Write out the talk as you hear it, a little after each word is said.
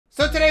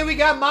So today we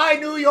got my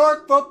New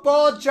York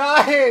Football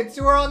Giants,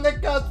 who are on the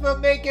cusp of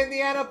making the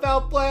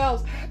NFL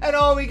playoffs, and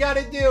all we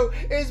gotta do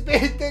is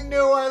beat the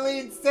New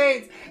Orleans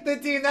Saints, the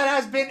team that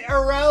has been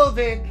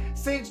irrelevant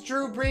since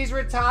Drew Brees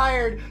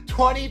retired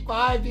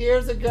 25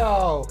 years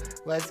ago.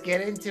 Let's get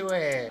into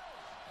it.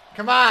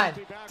 Come on,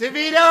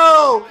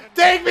 DeVito,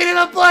 take me to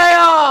the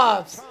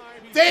playoffs!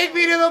 Take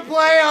me to the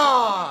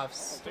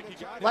playoffs!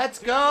 Let's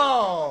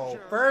go!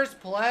 First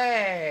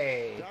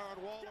play.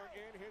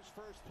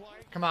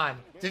 Come on.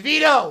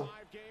 DeVito!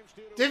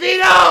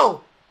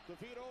 DeVito!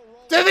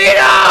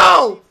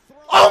 DeVito!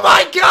 Oh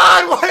my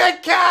God, what a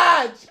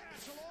catch!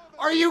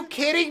 Are you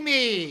kidding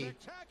me?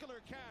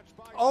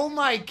 Oh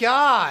my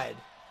God.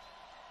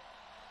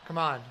 Come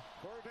on.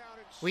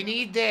 We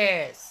need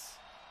this.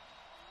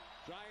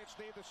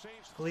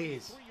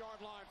 Please.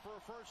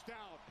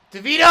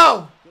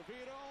 DeVito!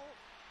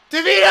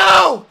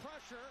 DeVito!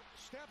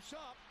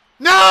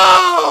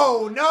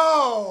 No!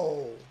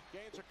 No!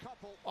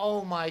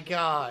 Oh my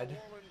God.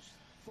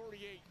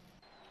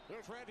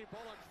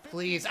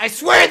 Please. I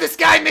swear this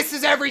guy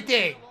misses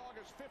everything.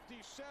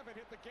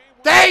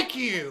 Thank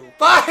you.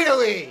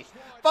 Finally.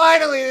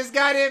 Finally, this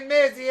guy didn't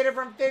miss. He hit it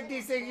from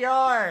 56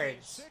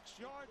 yards.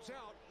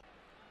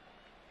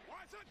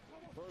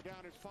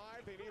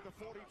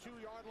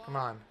 Come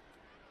on.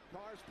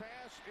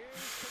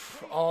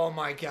 Oh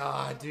my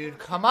God, dude.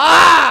 Come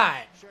on.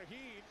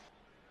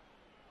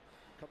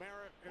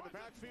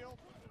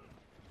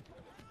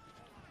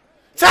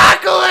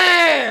 Tackle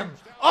him!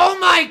 Oh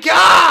my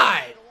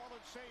God!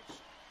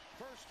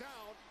 First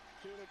down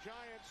to the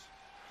Giants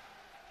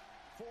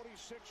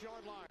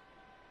 46-yard line.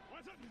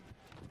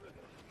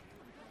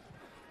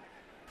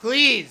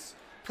 Please!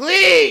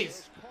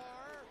 Please!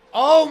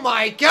 Oh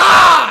my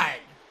God!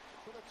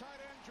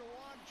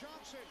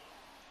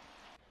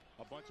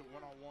 A bunch of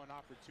one-on-one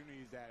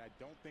opportunities that I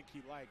don't think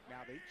he liked.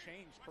 Now they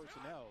changed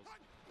personnel.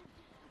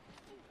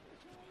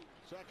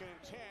 Second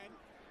and 10.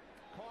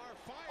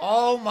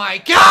 Oh my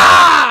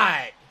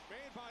God!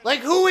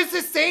 Like, who is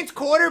the Saints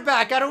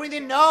quarterback? I don't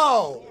even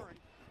know.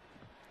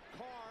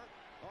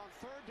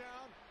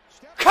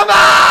 Come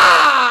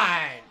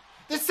on!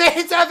 The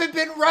Saints haven't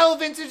been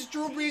relevant since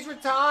Drew Brees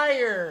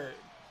retired.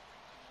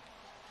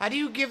 How do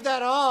you give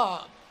that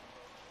up?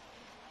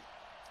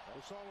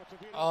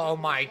 Oh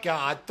my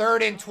God.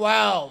 3rd and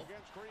 12.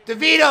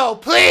 DeVito,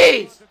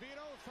 please!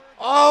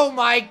 Oh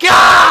my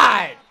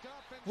God!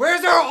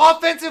 Where's our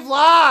offensive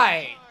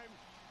line?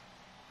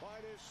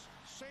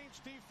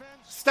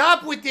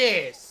 Stop with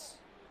this.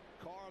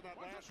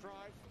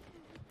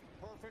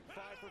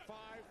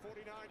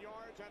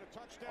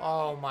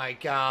 Oh my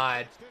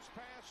God.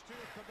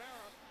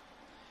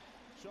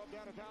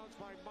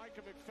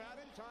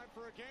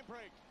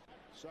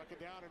 Second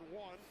down and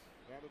 1.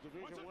 And the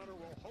division winner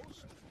will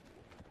host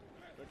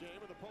the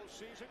game of the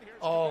postseason.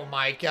 Oh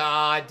my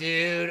God,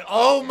 dude.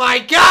 Oh my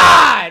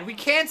God! We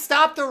can't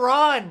stop the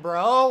run,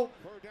 bro.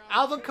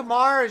 Alvin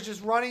Kamara is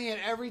just running it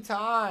every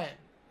time.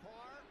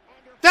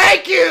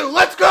 Thank you!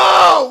 Let's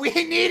go! We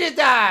needed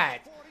that!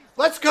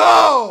 Let's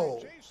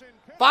go!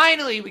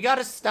 Finally, we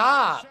gotta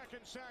stop.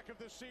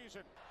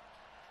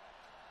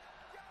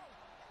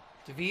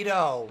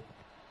 DeVito.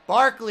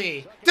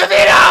 Barkley.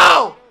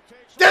 DeVito!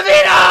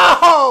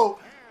 DeVito!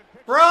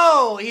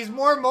 Bro, he's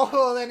more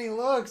mobile than he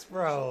looks,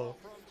 bro.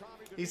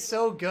 He's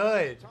so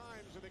good.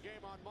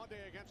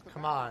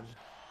 Come on.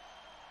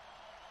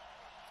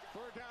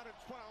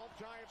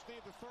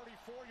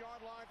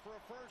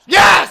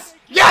 Yes!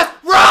 Yes!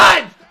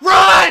 Run!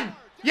 Run!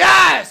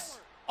 Yes!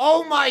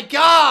 Oh my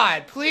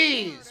God!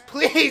 Please!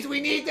 Please!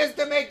 We need this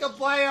to make the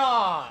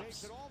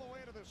playoffs!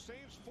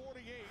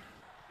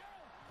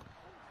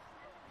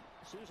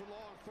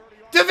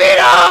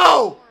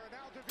 DeVito!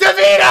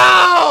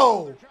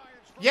 DeVito!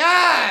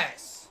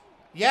 Yes!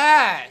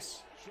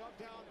 Yes!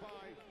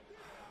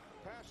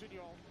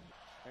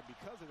 And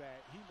because of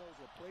that, he knows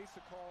what plays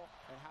to call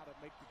and how to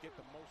get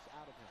the most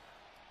out of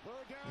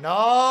him.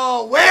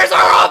 No! Where's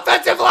our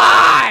offensive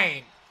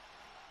line?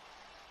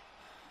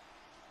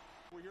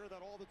 We hear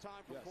that all the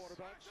time from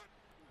quarterbacks.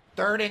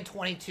 3rd and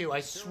 22. I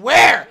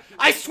swear!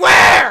 I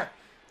swear!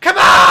 Come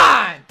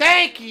on!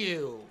 Thank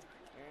you!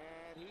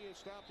 And he is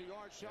stopped a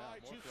yard shy.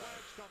 2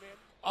 flags come in.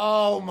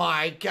 Oh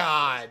my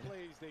God.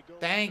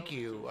 Thank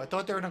you. I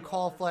thought they were going to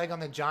call a flag on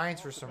the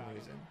Giants for some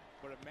reason.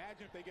 But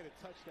imagine if they get a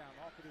touchdown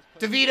off of this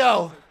play.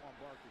 DeVito!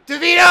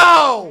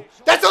 DeVito!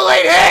 That's a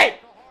late hit!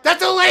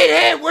 That's a late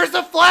hit! Where's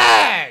the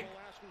flag?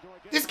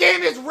 This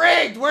game is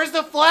rigged! Where's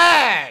the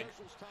flag?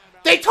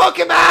 They took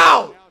him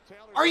out!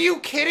 Are you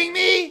kidding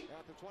me?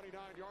 At the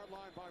 29-yard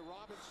line by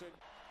Robinson.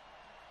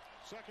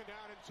 Second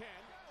down and 10.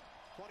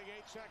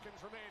 28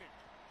 seconds remaining.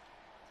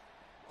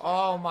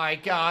 Oh my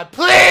God.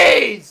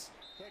 Please!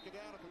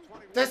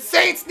 The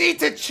Saints need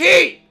to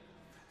cheat!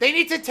 They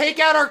need to take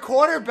out our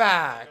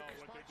quarterback.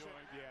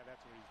 Yeah, that's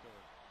what he's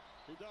doing.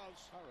 He does.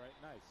 All right,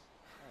 nice.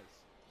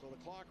 Nice. So the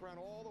clock ran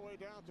all the way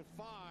down to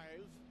 5.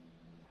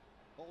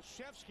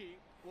 Olszewski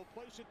will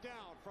place it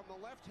down from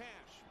the left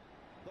hash.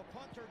 The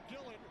punter,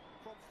 Gillen,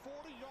 from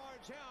 40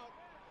 yards out.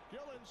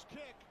 Gillen's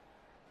kick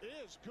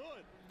is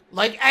good.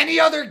 Like any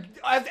other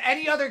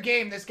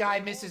game, this guy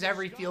misses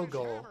every field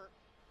goal.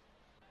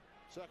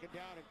 Second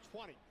down and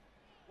 20.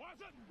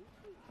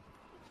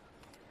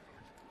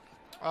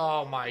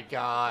 Oh my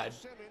God.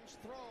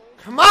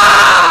 Come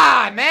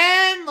on,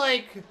 man!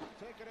 Like,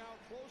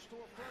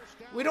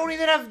 we don't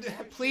even have...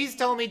 Please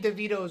tell me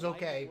DeVito's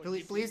okay.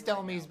 Please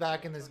tell me he's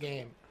back in this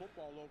game.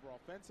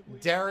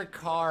 Derek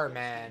Carr,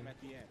 man.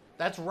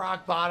 That's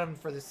rock bottom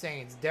for the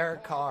Saints.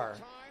 Derek Carr.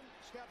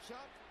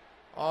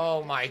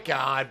 Oh my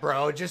God,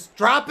 bro. Just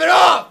drop it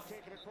off!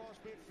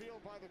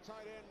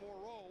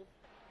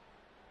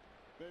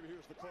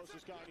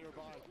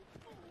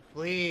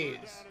 Please.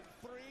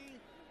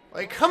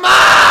 Like, come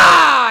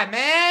on,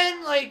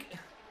 man! Like,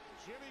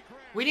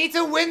 we need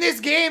to win this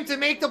game to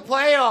make the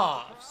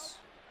playoffs.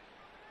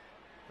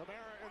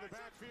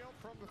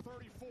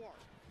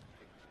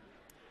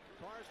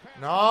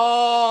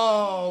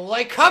 No!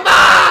 Like, come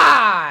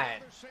on!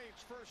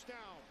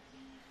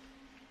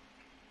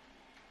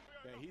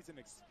 Yeah, he's an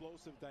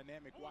explosive,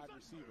 dynamic wide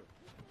receiver.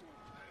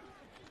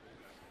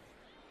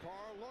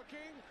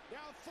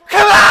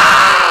 Come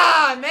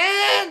on,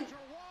 man!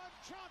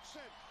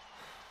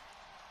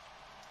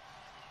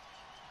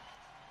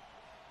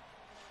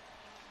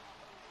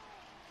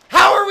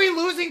 How are we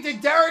losing to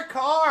Derek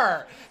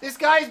Carr? This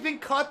guy's been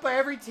cut by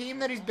every team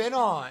that he's been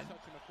on.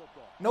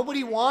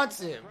 Nobody wants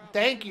him.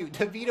 Thank you.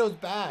 DeVito's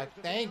back.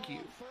 Thank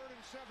you.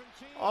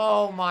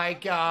 Oh my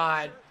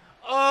God.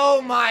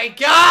 Oh my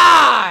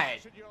God!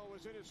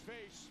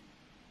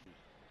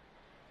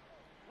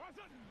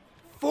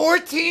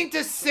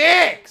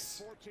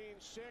 14-6.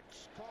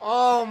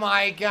 Oh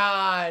my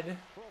God.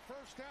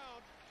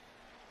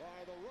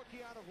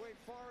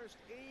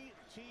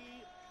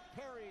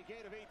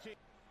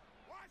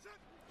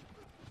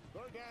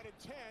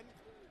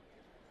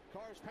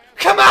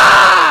 Come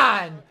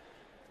on!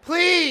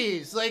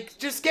 Please, like,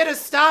 just get a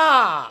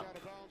stop.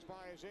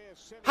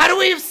 How do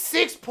we have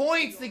 6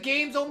 points? The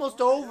game's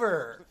almost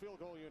over.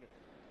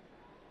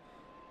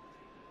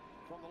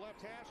 From the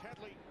left hash,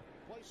 Headley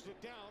places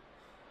it down,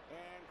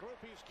 and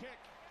Groupie's kick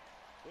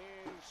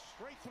is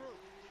straight through.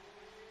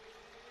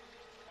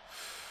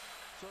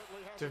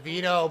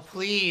 DeVito,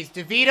 please.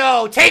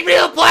 DeVito, take me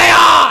to the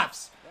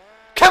playoffs!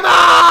 Come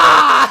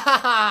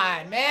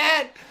on,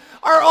 man!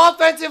 Our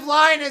offensive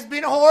line has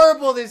been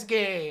horrible this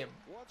game.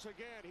 Once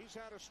again, he's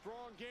had a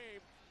strong game.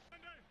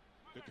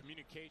 The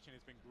communication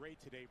has been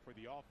great today for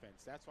the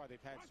offense. That's why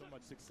they've had so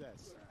much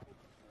success.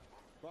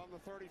 From the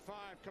 35,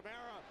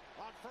 Kamara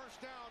on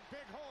first down,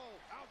 big hole,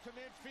 out to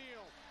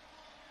midfield.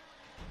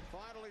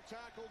 Finally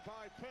tackled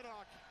by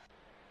Pinnock.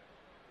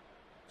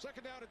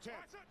 Second down and 10.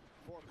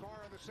 For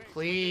Carr and the Saints.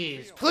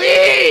 Please,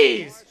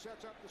 please!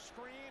 Sets up the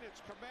screen.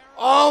 It's Kamara.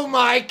 Oh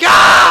my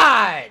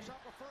God!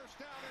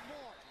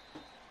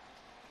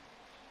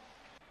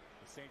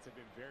 The Saints have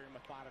been very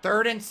methodical.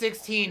 3rd and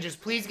 16,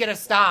 just please get a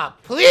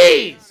stop.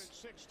 Please!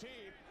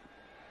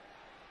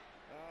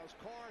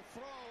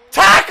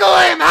 Tackle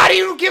him! How do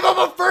you give him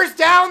a first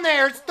down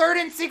there? It's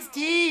 3rd and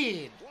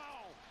 16.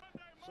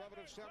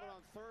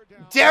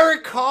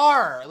 Derek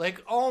Carr.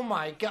 Like, oh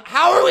my God.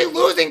 How are we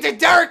losing to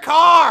Derek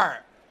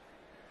Carr?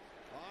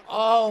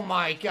 Oh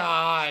my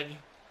God.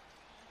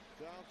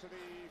 Down to the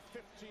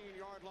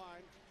 15-yard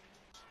line.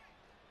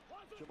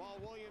 Jamal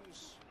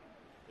Williams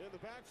in the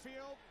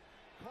backfield.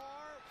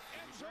 Carr,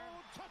 end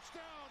zone,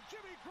 touchdown.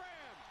 Jimmy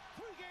Graham,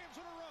 3 games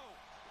in a row.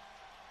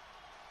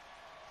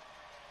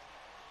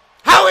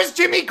 How is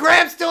Jimmy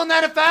Graham still in the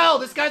NFL?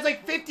 This guy's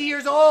like 50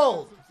 years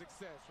old.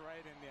 Success,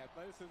 right? And the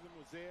athleticism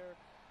was there,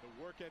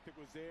 the work ethic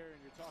was there,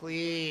 and you're talking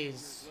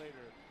Please. years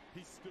later,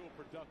 he's still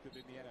productive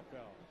in the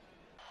NFL.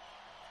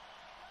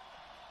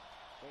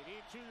 They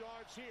need 2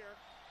 yards here.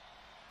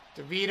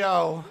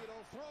 DeVito.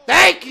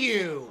 Thank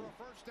you.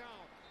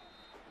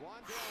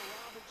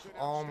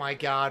 Oh my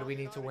God, we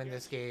need to win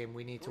this game.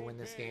 We need to win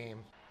this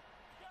game.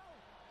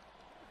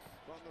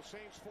 From the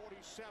Saints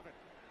 47.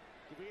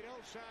 DeVito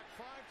sacked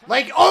 5 times.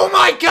 Like, oh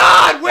my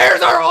God,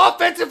 where's our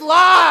offensive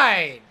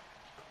line?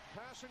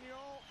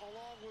 Passanio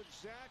along with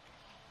Zach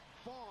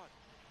Vaughn.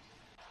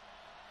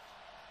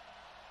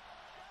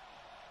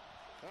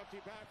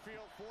 Empty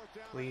backfield, 4th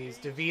down. Please,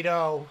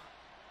 DeVito.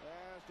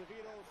 As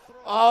DeVito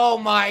throws. Oh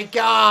my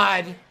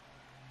God.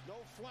 No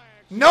flag.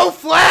 No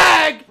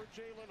flag! For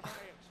Jalen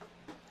Hyatt.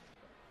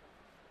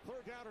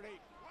 3rd down and 8.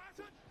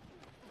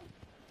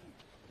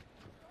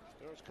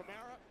 There's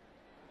Kamara.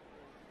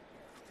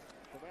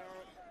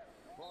 Kamara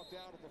brought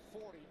down to the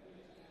 40.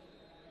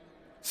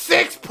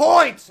 6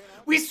 points!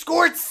 We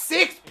scored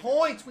 6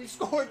 points! We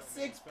scored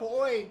 6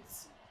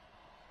 points!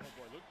 Oh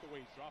boy, look at the way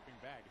he's dropping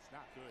back. It's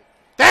not good.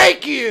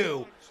 Thank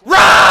you!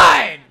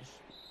 Run!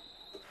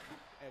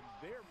 And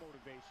their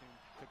motivation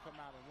to come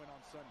out and win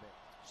on Sunday.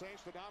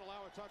 Saints did not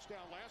allow a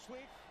touchdown last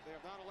week. They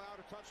have not allowed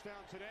a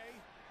touchdown today.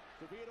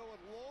 DeVito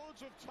with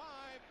loads of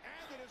time,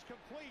 and it is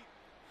complete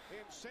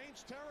in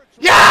Saints territory.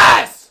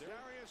 Yes!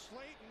 Darius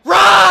Slayton.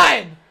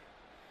 Run!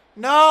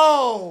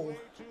 No!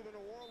 To the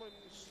New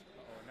Orleans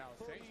Now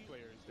Saints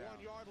player is down.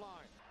 1-yard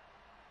line.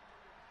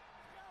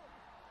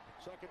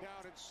 Second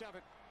down and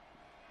 7.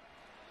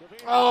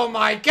 Oh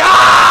my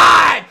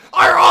God!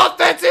 Our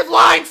offensive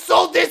line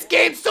sold this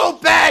game so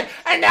bad,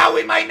 and now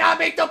we might not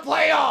make the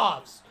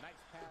playoffs!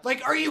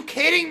 Like, are you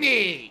kidding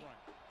me?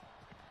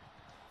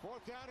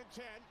 4th down and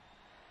 10.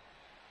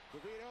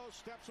 DeVito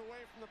steps away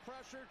from the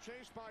pressure,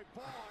 chased by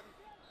Vaughn.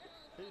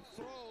 He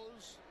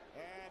throws,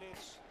 and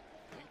it's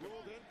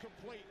ruled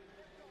incomplete.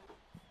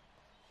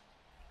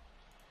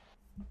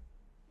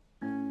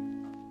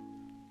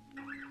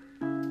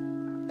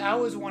 That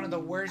was one of the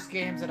worst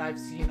games that I've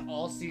seen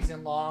all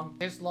season long.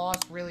 This loss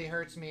really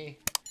hurts me,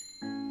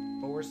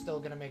 but we're still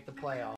gonna make the playoffs.